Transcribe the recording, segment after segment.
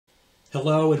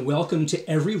Hello and welcome to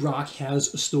Every Rock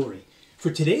Has a Story.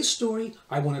 For today's story,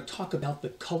 I want to talk about the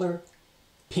color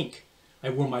pink. I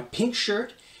wore my pink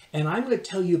shirt and I'm going to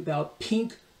tell you about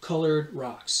pink colored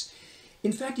rocks.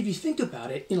 In fact, if you think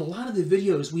about it, in a lot of the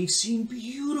videos we've seen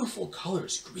beautiful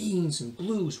colors, greens and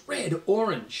blues, red,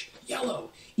 orange, yellow,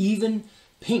 even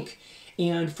pink.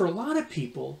 And for a lot of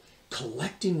people,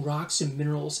 collecting rocks and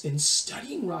minerals and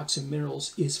studying rocks and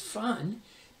minerals is fun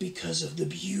because of the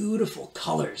beautiful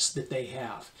colors that they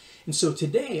have. And so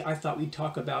today I thought we'd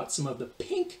talk about some of the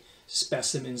pink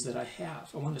specimens that I have.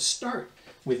 I want to start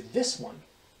with this one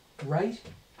right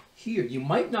here. You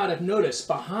might not have noticed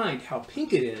behind how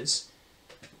pink it is,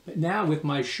 but now with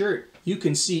my shirt you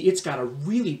can see it's got a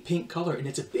really pink color, and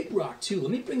it's a big rock too. Let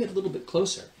me bring it a little bit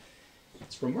closer.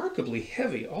 It's remarkably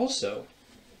heavy also.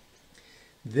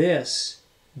 This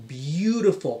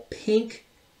beautiful pink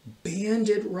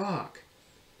banded rock.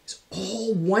 It's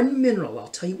all one mineral. I'll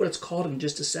tell you what it's called in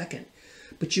just a second.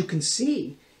 But you can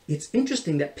see, it's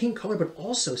interesting, that pink color, but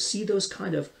also see those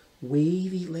kind of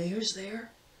wavy layers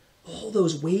there? All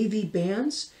those wavy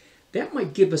bands? That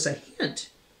might give us a hint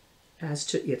as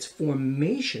to its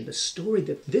formation, the story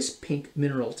that this pink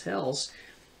mineral tells.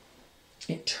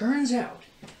 It turns out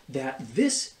that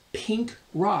this pink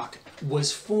rock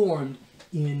was formed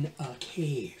in a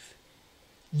cave.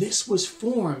 This was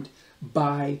formed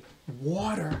by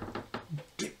water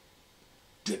drip,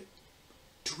 drip,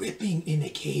 dripping in a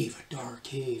cave, a dark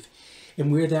cave.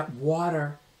 And where that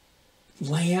water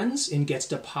lands and gets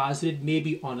deposited,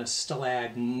 maybe on a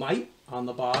stalagmite on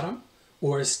the bottom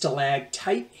or a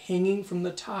stalactite hanging from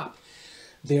the top,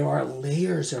 there are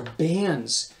layers or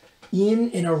bands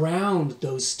in and around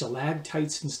those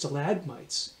stalactites and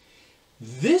stalagmites.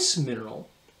 This mineral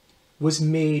was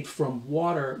made from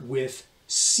water with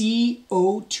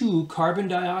CO2, carbon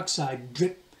dioxide,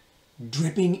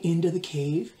 dripping into the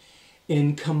cave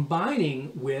and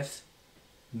combining with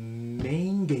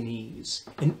manganese,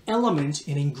 an element,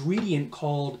 an ingredient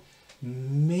called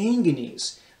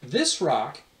manganese. This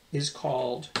rock is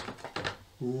called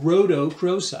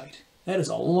rhodochrosite. That is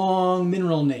a long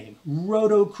mineral name,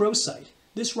 rhodochrosite.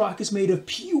 This rock is made of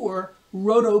pure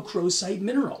rhodochrosite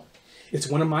mineral. It's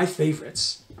one of my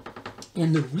favorites.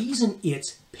 And the reason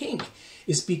it's pink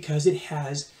is because it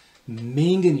has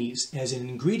manganese as an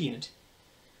ingredient.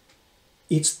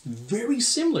 It's very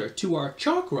similar to our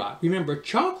chalk rock. Remember,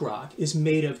 chalk rock is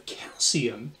made of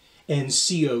calcium and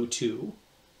CO2,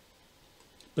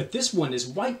 but this one is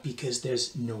white because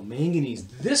there's no manganese.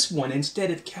 This one,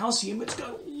 instead of calcium, it's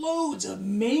got loads of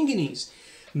manganese.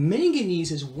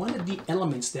 Manganese is one of the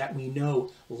elements that we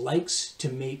know likes to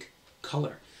make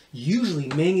color. Usually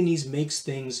manganese makes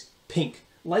things pink,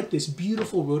 like this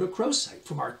beautiful rhodochrosite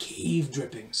from our cave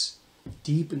drippings,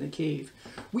 deep in the cave.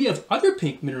 We have other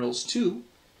pink minerals too.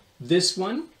 This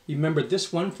one, remember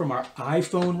this one from our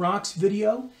iPhone rocks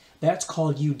video? That's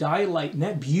called eudialyte, and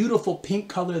that beautiful pink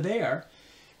color there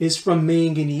is from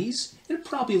manganese and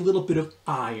probably a little bit of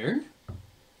iron.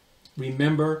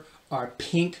 Remember our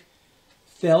pink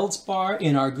feldspar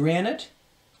in our granite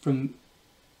from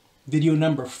video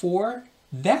number 4?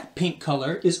 That pink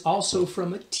color is also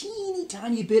from a teeny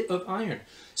tiny bit of iron.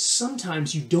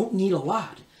 Sometimes you don't need a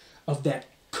lot of that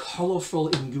colorful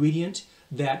ingredient,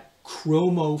 that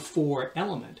chromophore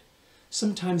element.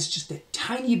 Sometimes just a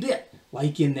tiny bit,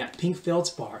 like in that pink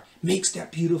feldspar, makes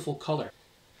that beautiful color.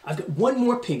 I've got one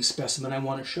more pink specimen I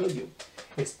want to show you.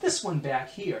 It's this one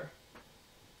back here.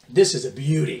 This is a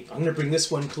beauty. I'm going to bring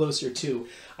this one closer too.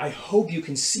 I hope you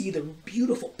can see the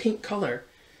beautiful pink color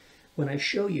when I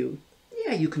show you.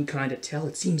 Yeah, you can kind of tell.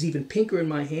 It seems even pinker in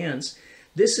my hands.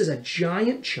 This is a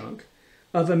giant chunk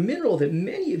of a mineral that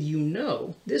many of you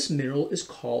know. This mineral is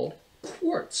called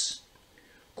quartz.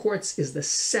 Quartz is the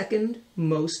second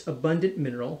most abundant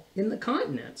mineral in the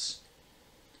continents.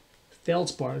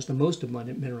 Feldspar is the most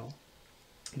abundant mineral.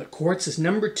 But quartz is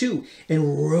number 2,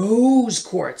 and rose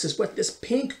quartz is what this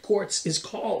pink quartz is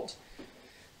called.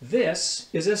 This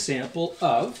is a sample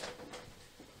of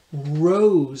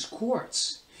rose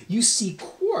quartz. You see,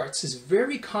 quartz is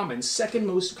very common, second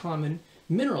most common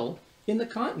mineral in the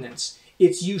continents.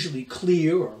 It's usually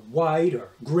clear or white or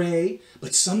gray,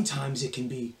 but sometimes it can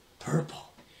be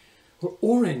purple or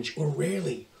orange or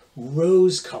rarely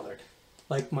rose-colored,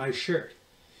 like my shirt.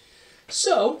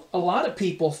 So a lot of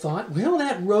people thought, well,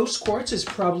 that rose quartz is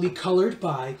probably colored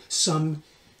by some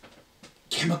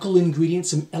chemical ingredient,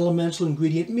 some elemental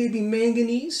ingredient, maybe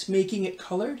manganese, making it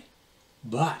colored.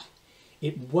 But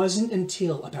it wasn't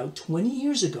until about 20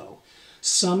 years ago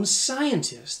some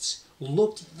scientists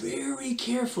looked very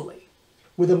carefully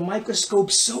with a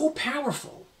microscope so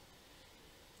powerful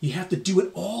You have to do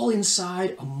it all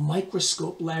inside a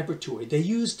microscope laboratory. They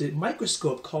used a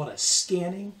microscope called a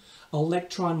scanning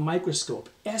electron microscope,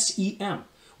 SEM.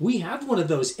 We have one of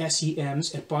those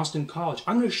SEMs at Boston College.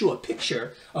 I'm going to show a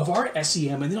picture of our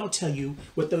SEM, and then I'll tell you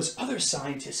what those other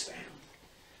scientists found.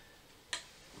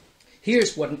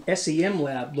 Here's what an SEM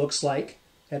lab looks like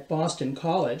at Boston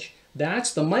College.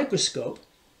 That's the microscope.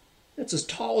 That's as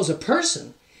tall as a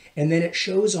person. And then it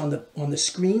shows on the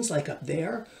screens, like up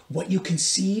there, what you can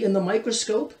see in the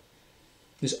microscope.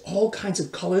 There's all kinds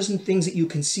of colors and things that you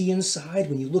can see inside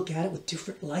when you look at it with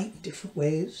different light in different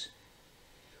ways.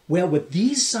 Well, what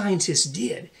these scientists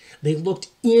did, they looked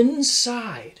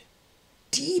inside,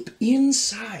 deep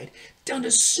inside, down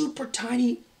to super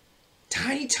tiny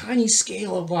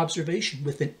scale of observation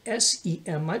with an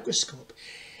SEM microscope.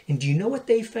 And do you know what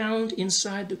they found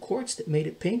inside the quartz that made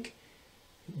it pink?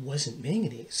 It wasn't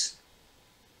manganese.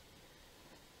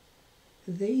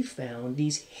 They found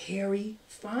these hairy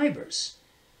fibers.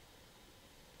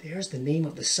 There's the name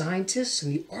of the scientists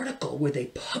and the article where they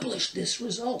published this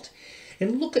result.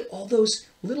 And look at all those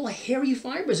little hairy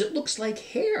fibers. It looks like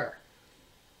hair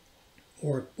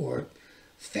or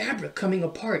fabric coming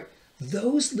apart.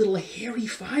 Those little hairy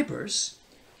fibers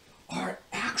are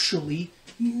actually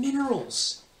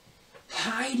minerals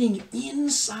hiding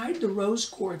inside the rose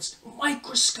quartz,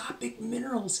 microscopic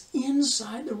minerals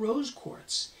inside the rose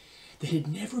quartz that had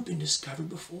never been discovered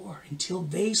before until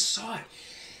they saw it.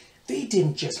 They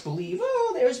didn't just believe,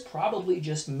 oh, there's probably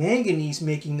just manganese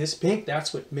making this pink.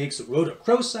 That's what makes the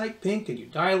rhodochrosite pink and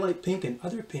eudialyte pink and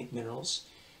other pink minerals.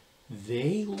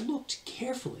 They looked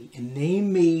carefully and they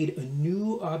made a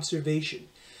new observation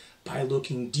by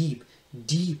looking deep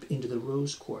into the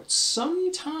rose quartz.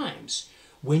 Sometimes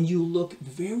when you look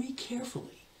very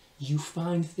carefully, you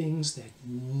find things that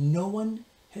no one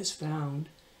has found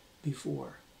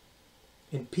before.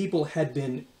 And people had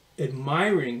been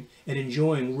admiring and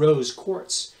enjoying rose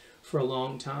quartz for a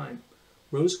long time.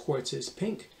 Rose quartz is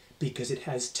pink because it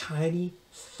has tiny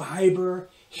fiber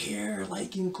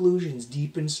hair-like inclusions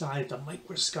deep inside at the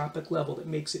microscopic level that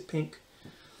makes it pink.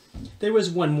 There was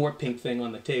one more pink thing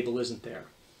on the table, isn't there?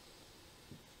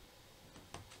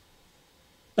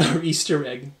 Our Easter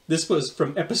egg. This was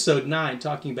from episode 9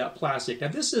 talking about plastic. Now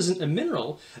this isn't a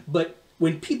mineral, but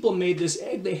when people made this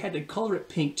egg, they had to color it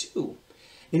pink too.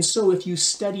 And so if you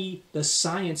study the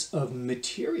science of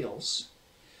materials,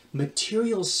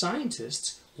 materials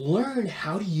scientists learn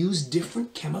how to use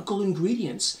different chemical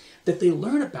ingredients that they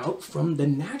learn about from the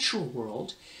natural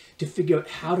world to figure out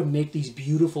how to make these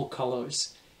beautiful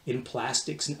colors in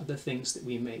plastics and other things that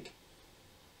we make.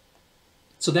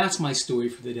 So that's my story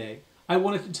for the day. I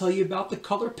wanted to tell you about the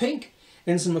color pink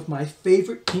and some of my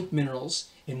favorite pink minerals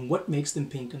and what makes them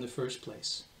pink in the first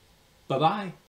place. Bye-bye.